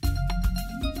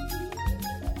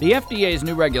The FDA's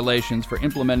new regulations for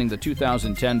implementing the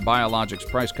 2010 Biologics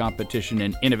Price Competition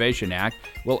and Innovation Act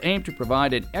will aim to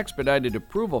provide an expedited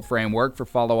approval framework for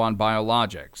follow-on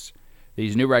biologics.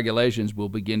 These new regulations will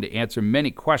begin to answer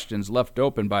many questions left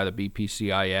open by the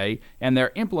BPCIA, and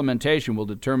their implementation will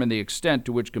determine the extent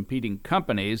to which competing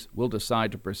companies will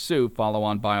decide to pursue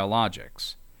follow-on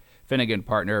biologics. Finnegan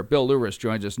partner Bill Lewris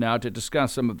joins us now to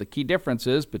discuss some of the key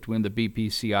differences between the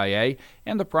BPCIA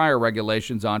and the prior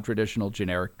regulations on traditional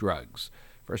generic drugs.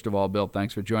 First of all, Bill,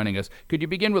 thanks for joining us. Could you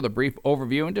begin with a brief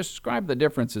overview and describe the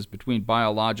differences between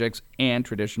biologics and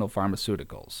traditional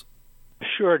pharmaceuticals?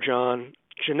 Sure, John.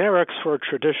 Generics for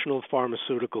traditional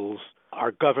pharmaceuticals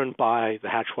are governed by the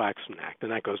Hatch-Waxman Act,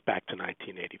 and that goes back to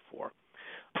 1984.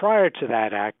 Prior to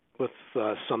that act, with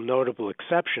some notable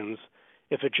exceptions,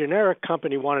 if a generic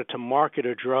company wanted to market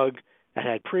a drug that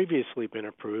had previously been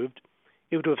approved,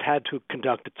 it would have had to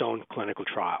conduct its own clinical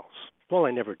trials. Well,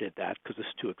 they never did that because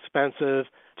it's too expensive,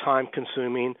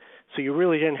 time-consuming, so you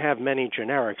really didn't have many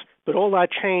generics. But all that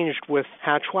changed with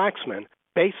Hatch-Waxman.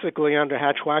 Basically, under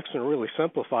Hatch-Waxman, really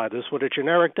simplified this, what a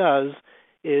generic does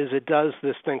is it does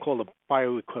this thing called a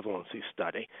bioequivalency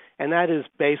study. And that is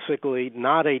basically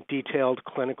not a detailed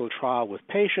clinical trial with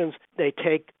patients. They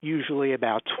take usually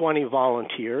about 20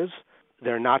 volunteers.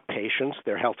 They're not patients,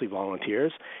 they're healthy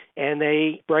volunteers. And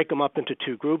they break them up into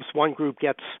two groups. One group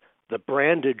gets the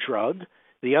branded drug,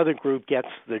 the other group gets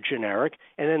the generic,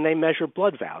 and then they measure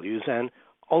blood values. And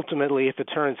ultimately, if it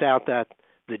turns out that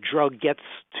the drug gets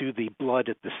to the blood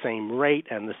at the same rate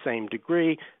and the same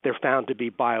degree, they're found to be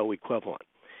bioequivalent.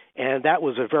 And that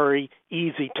was a very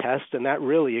easy test, and that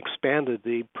really expanded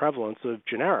the prevalence of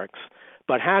generics.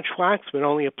 But Hatch-Waxman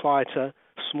only applied to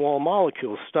small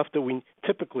molecules, stuff that we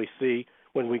typically see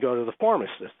when we go to the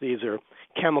pharmacist. These are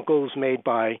chemicals made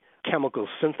by chemical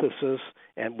synthesis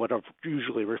and what are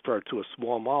usually referred to as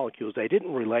small molecules. They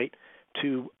didn't relate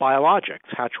to biologics.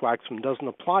 Hatch-Waxman doesn't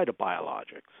apply to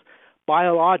biologics.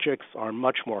 Biologics are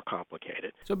much more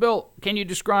complicated. So, Bill, can you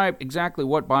describe exactly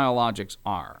what biologics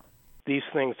are? These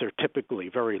things are typically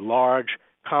very large,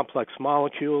 complex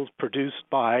molecules produced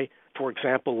by, for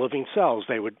example, living cells.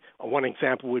 One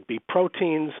example would be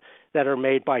proteins that are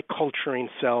made by culturing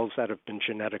cells that have been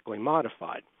genetically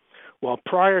modified. Well,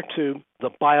 prior to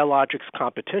the Biologics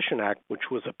Competition Act,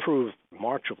 which was approved in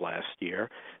March of last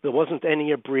year, there wasn't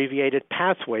any abbreviated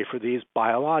pathway for these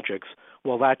biologics.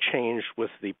 Well, that changed with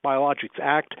the Biologics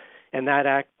Act, and that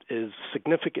act is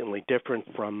significantly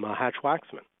different from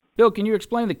Hatch-Waxman. Bill, can you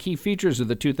explain the key features of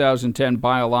the 2010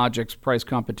 Biologics Price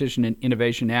Competition and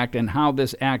Innovation Act and how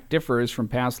this act differs from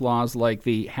past laws like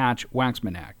the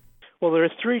Hatch-Waxman Act? Well, there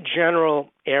are three general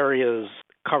areas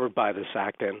covered by this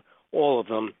act, and all of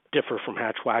them differ from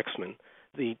Hatch-Waxman.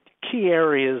 The key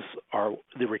areas are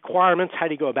the requirements, how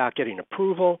do you go about getting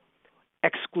approval,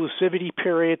 exclusivity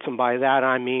periods, and by that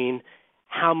I mean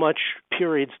how much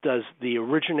periods does the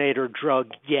originator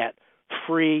drug get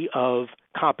free of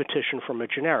competition from a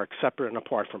generic, separate and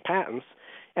apart from patents.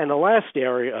 And the last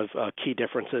area of key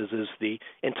differences is the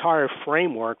entire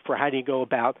framework for how do you go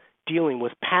about dealing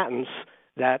with patents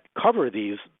that cover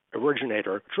these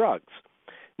originator drugs.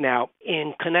 Now,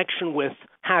 in connection with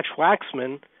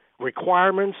Hatch-Waxman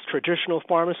requirements, traditional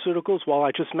pharmaceuticals, while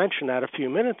I just mentioned that a few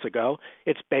minutes ago,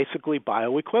 it's basically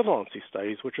bioequivalency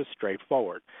studies, which is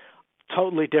straightforward.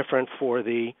 Totally different for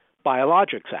the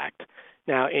Biologics Act.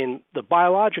 Now, in the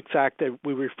Biologics Act,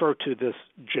 we refer to this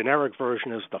generic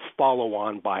version as the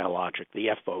follow-on biologic, the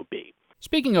FOB.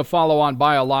 Speaking of follow-on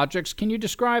biologics, can you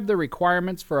describe the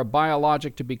requirements for a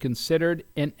biologic to be considered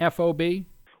an FOB?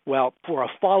 Well, for a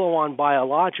follow-on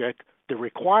biologic, the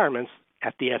requirements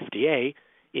at the FDA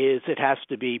is it has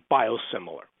to be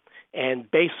biosimilar. And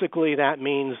basically that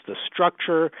means the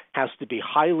structure has to be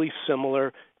highly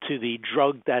similar to the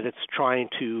drug that it's trying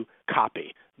to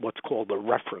copy, what's called the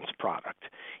reference product.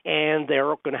 And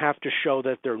they're going to have to show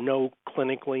that there are no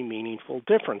clinically meaningful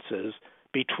differences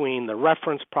between the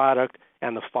reference product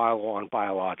and the follow-on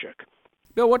biologic.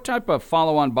 Bill, what type of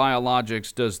follow-on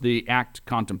biologics does the Act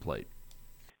contemplate?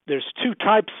 There's two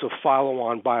types of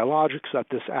follow-on biologics that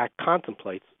this Act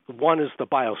contemplates. One is the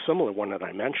biosimilar one that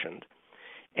I mentioned,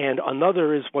 and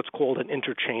another is what's called an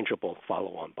interchangeable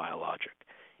follow-on biologic.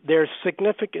 They're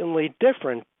significantly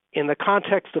different in the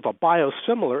context of a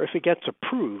biosimilar. If it gets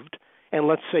approved, and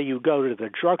let's say you go to the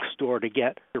drugstore to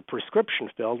get your prescription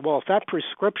filled, well, if that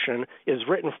prescription is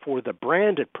written for the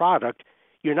branded product,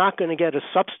 you're not going to get a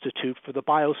substitute for the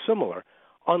biosimilar.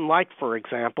 Unlike, for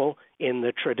example, in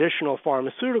the traditional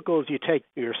pharmaceuticals, you take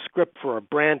your script for a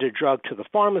branded drug to the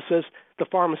pharmacist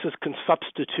can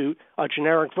substitute a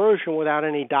generic version without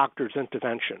any doctor's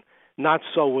intervention. Not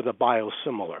so with a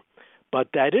biosimilar. But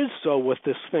that is so with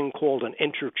this thing called an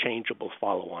interchangeable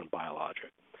follow-on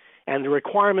biologic. And the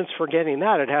requirements for getting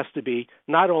that, it has to be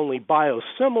not only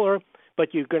biosimilar,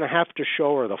 but you're going to have to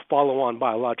show, or the follow-on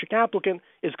biologic applicant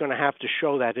is going to have to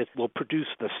show that it will produce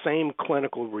the same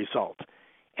clinical result.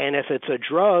 And if it's a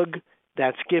drug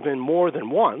that's given more than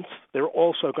once, they're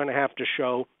also going to have to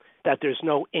show that there's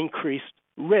no increased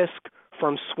risk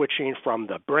from switching from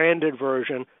the branded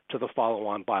version to the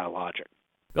follow-on biologic.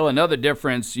 Bill, another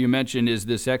difference you mentioned is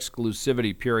this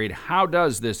exclusivity period. How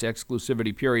does this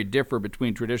exclusivity period differ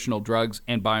between traditional drugs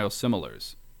and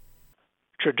biosimilars?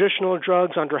 Traditional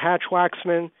drugs under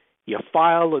Hatch-Waxman, you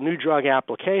file a new drug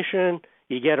application,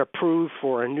 you get approved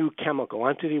for a new chemical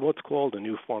entity, what's called a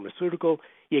new pharmaceutical,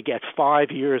 you get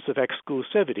 5 years of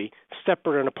exclusivity,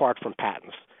 separate and apart from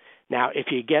patents. Now, if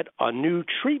you get a new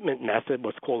treatment method,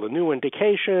 what's called a new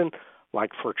indication,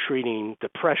 like for treating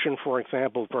depression, for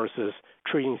example, versus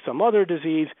treating some other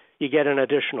disease, you get an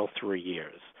additional 3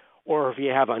 years. Or if you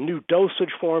have a new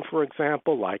dosage form, for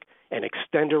example, like an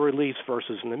extended release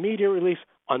versus an immediate release,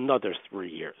 another 3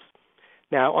 years.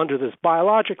 Now, under this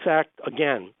Biologics Act,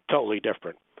 again, totally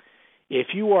different. If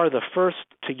you are the first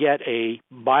to get a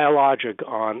biologic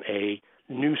on a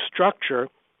new structure,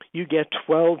 you get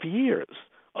 12 years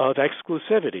of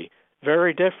exclusivity,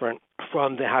 very different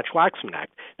from the Hatch-Waxman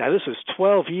Act. Now, this is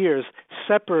 12 years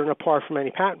separate and apart from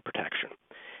any patent protection.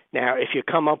 Now, if you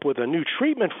come up with a new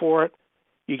treatment for it,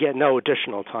 you get no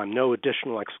additional time, no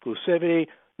additional exclusivity.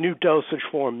 New dosage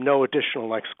form, no additional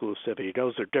exclusivity.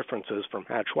 Those are differences from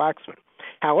Hatch-Waxman.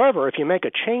 However, if you make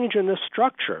a change in this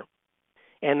structure,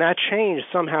 and that change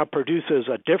somehow produces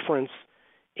a difference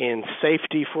in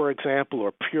safety, for example,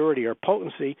 or purity or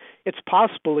potency, it's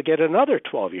possible to get another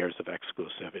 12 years of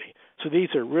exclusivity. So these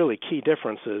are really key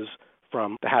differences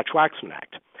from the Hatch-Waxman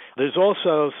Act. There's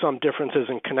also some differences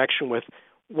in connection with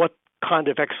what kind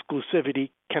of exclusivity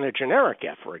can a generic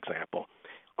get, for example.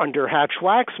 Under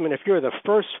Hatch-Waxman, if you're the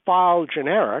first filed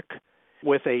generic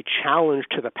with a challenge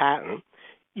to the patent,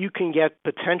 you can get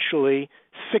potentially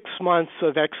 6 months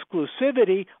of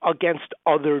exclusivity against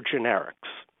other generics.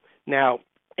 Now,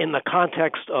 in the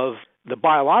context of the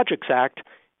Biologics Act,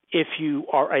 if you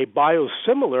are a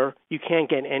biosimilar, you can't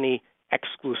get any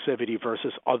exclusivity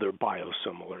versus other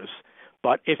biosimilars.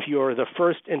 But if you're the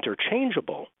first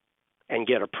interchangeable and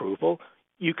get approval,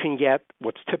 you can get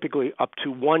what's typically up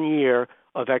to 1 year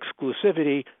of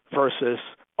exclusivity versus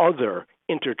other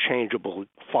interchangeable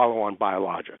follow-on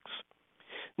biologics.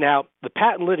 Now, the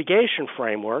patent litigation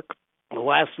framework, the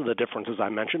last of the differences I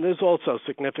mentioned, is also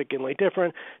significantly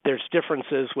different. There's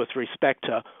differences with respect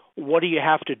to what do you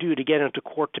have to do to get into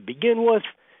court to begin with,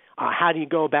 how do you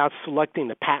go about selecting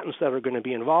the patents that are going to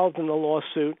be involved in the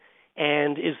lawsuit,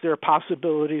 and is there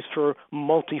possibilities for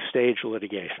multi-stage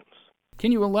litigations?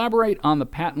 Can you elaborate on the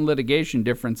patent litigation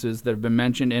differences that have been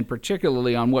mentioned, and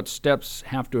particularly on what steps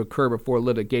have to occur before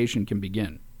litigation can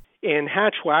begin? In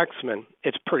Hatch-Waxman,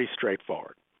 it's pretty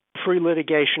straightforward.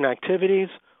 Pre-litigation activities,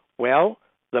 well,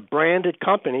 the branded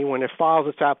company, when it files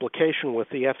its application with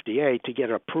the FDA to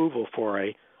get approval for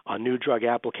a new drug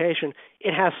application,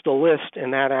 it has to list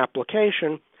in that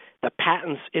application the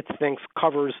patents it thinks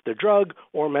covers the drug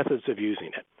or methods of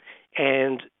using it.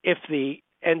 And if the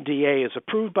NDA is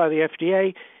approved by the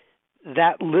FDA,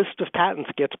 that list of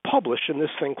patents gets published in this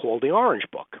thing called the Orange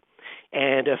Book.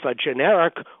 And if a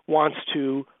generic wants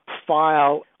to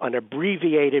file an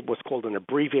abbreviated, what's called an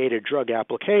abbreviated drug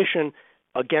application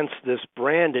against this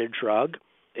branded drug,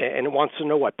 and it wants to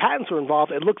know what patents are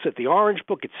involved, it looks at the Orange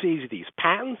Book, it sees these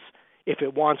patents. If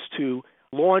it wants to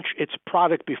launch its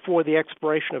product before the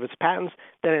expiration of its patents,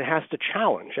 then it has to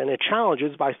challenge. And it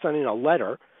challenges by sending a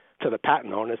letter to the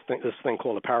patent owner, this thing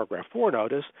called a paragraph 4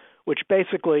 notice, which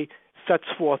basically sets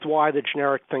forth why the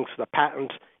generic thinks the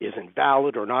patent is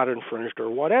invalid or not infringed or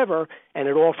whatever, and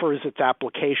it offers its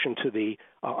application to the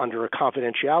under a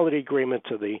confidentiality agreement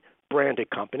to the branded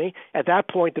company. At that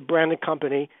point, the branded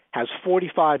company has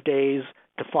 45 days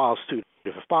to file suit.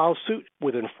 If it files suit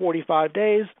within 45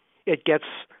 days, it gets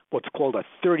what's called a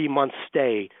 30-month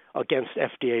stay against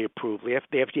FDA approval.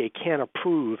 The FDA can't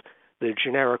approve the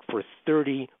generic for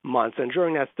 30 months, and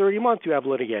during that 30 months, you have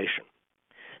litigation.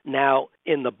 Now,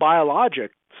 in the Biologics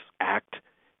Act,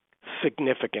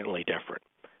 significantly different.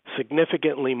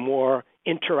 Significantly more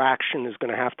interaction is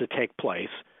going to have to take place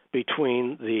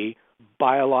between the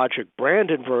biologic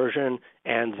branded version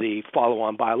and the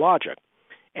follow-on biologic.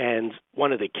 And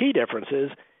one of the key differences,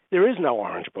 there is no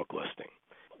Orange Book listing.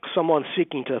 Someone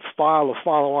seeking to file a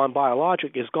follow-on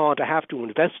biologic is going to have to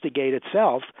investigate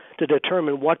itself to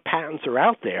determine what patents are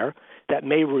out there that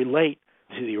may relate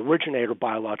to the originator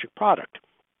biologic product.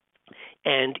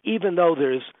 And even though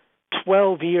there's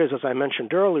 12 years, as I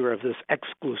mentioned earlier, of this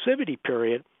exclusivity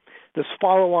period, this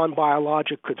follow-on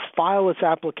biologic could file its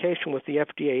application with the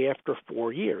FDA after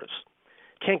 4 years.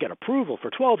 Can't get approval for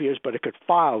 12 years, but it could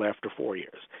file after 4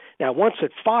 years. Now, once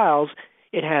it files,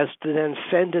 it has to then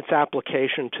send its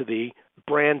application to the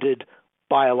branded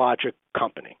biologic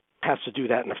company. It has to do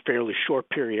that in a fairly short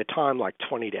period of time, like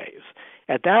 20 days.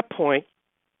 At that point,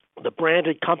 the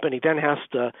branded company then has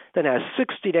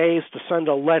 60 days to send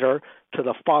a letter to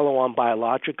the follow-on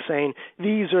biologic saying,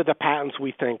 these are the patents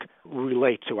we think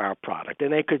relate to our product.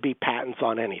 And they could be patents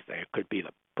on anything. It could be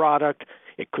the product.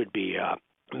 It could be a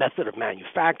method of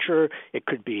manufacture. It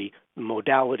could be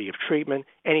modality of treatment,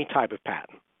 any type of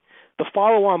patent. The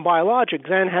follow-on biologic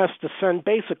then has to send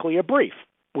basically a brief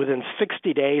within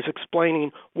 60 days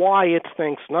explaining why it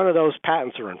thinks none of those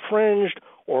patents are infringed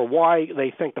or why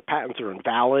they think the patents are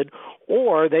invalid,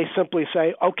 or they simply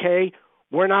say, okay,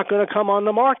 we're not going to come on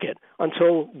the market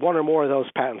until one or more of those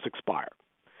patents expire.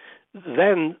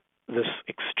 Then this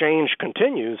exchange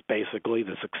continues, basically,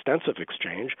 this extensive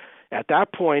exchange. At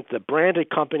that point, the branded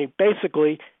company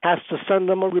basically has to send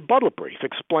them a rebuttal brief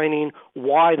explaining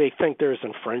why they think there's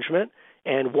infringement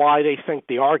and why they think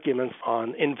the arguments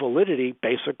on invalidity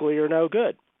basically are no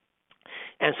good.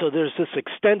 And so there's this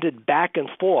extended back and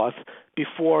forth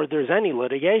before there's any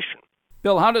litigation.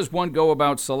 Bill, how does one go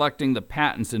about selecting the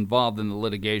patents involved in the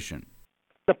litigation?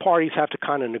 The parties have to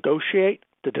kind of negotiate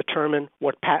to determine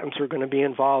what patents are going to be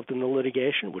involved in the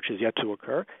litigation, which is yet to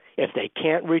occur. If they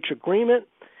can't reach agreement,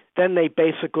 then they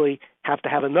basically have to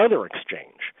have another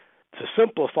exchange. To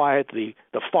simplify it, the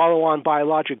follow-on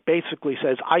biologic basically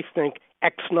says, I think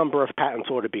X number of patents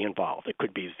ought to be involved. It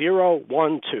could be 0,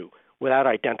 1, 2, without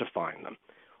identifying them.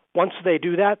 Once they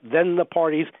do that, then the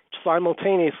parties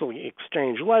simultaneously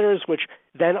exchange letters, which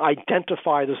then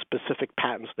identify the specific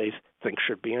patents they think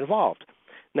should be involved.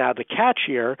 Now, the catch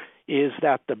here is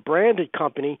that the branded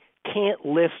company can't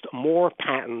list more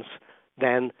patents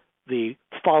than the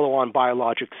follow-on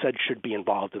biologic said should be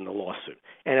involved in the lawsuit.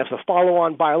 And if the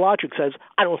follow-on biologic says,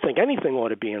 I don't think anything ought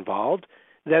to be involved,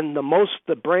 then the most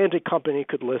the branded company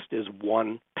could list is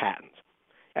 1 patent.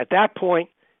 At that point,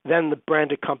 then the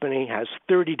branded company has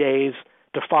 30 days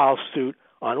to file suit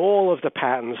on all of the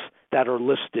patents that are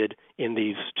listed in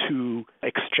these 2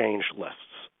 exchange lists.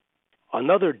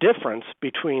 Another difference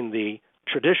between the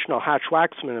traditional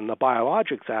Hatch-Waxman and the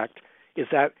Biologics Act is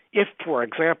that if, for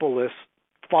example, this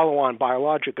follow-on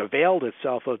biologic availed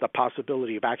itself of the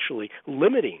possibility of actually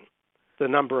limiting the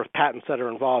number of patents that are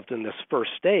involved in this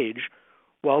first stage,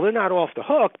 well, they're not off the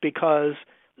hook because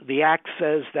the Act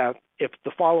says that if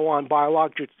the follow-on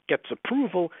biologic gets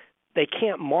approval, they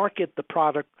can't market the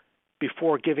product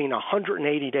before giving a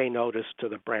 180-day notice to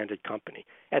the branded company.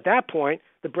 At that point,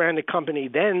 the branded company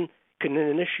then can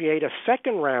initiate a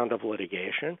second round of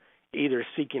litigation, either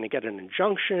seeking to get an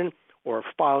injunction or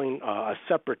filing a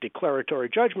separate declaratory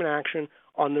judgment action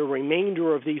on the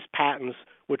remainder of these patents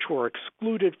which were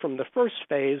excluded from the first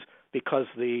phase because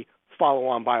the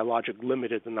follow-on biologic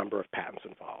limited the number of patents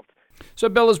involved. So,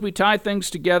 Bill, as we tie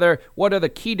things together, what are the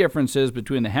key differences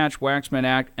between the Hatch-Waxman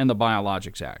Act and the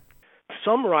Biologics Act?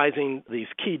 Summarizing these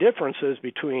key differences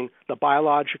between the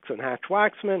Biologics and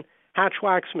Hatch-Waxman,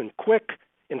 Hatch-Waxman quick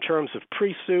in terms of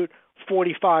pre-suit,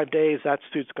 45 days, that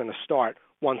suit's going to start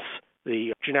once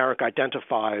the generic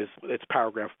identifies its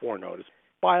paragraph 4 notice.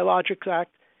 Biologics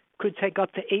Act could take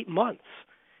up to 8 months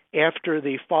after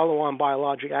the follow-on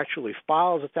biologic actually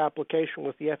files its application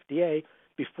with the FDA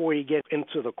before you get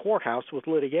into the courthouse with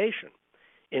litigation.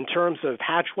 In terms of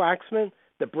Hatch-Waxman,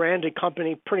 the branded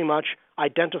company pretty much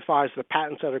identifies the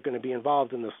patents that are going to be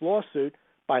involved in this lawsuit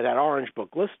by that Orange Book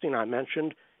listing I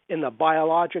mentioned. In the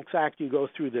Biologics Act, you go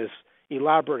through this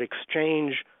elaborate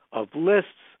exchange of lists,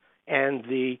 and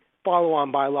the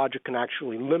follow-on biologic can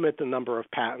actually limit the number of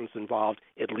patents involved,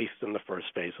 at least in the first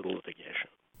phase of the litigation.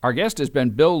 Our guest has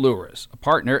been Bill Lewris, a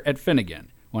partner at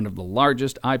Finnegan, one of the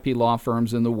largest IP law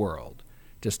firms in the world.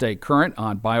 To stay current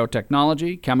on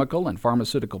biotechnology, chemical, and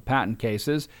pharmaceutical patent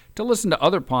cases, to listen to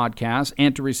other podcasts,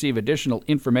 and to receive additional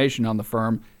information on the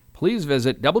firm, please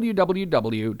visit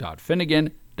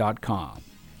www.finnegan.com.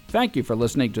 Thank you for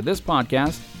listening to this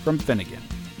podcast from Finnegan.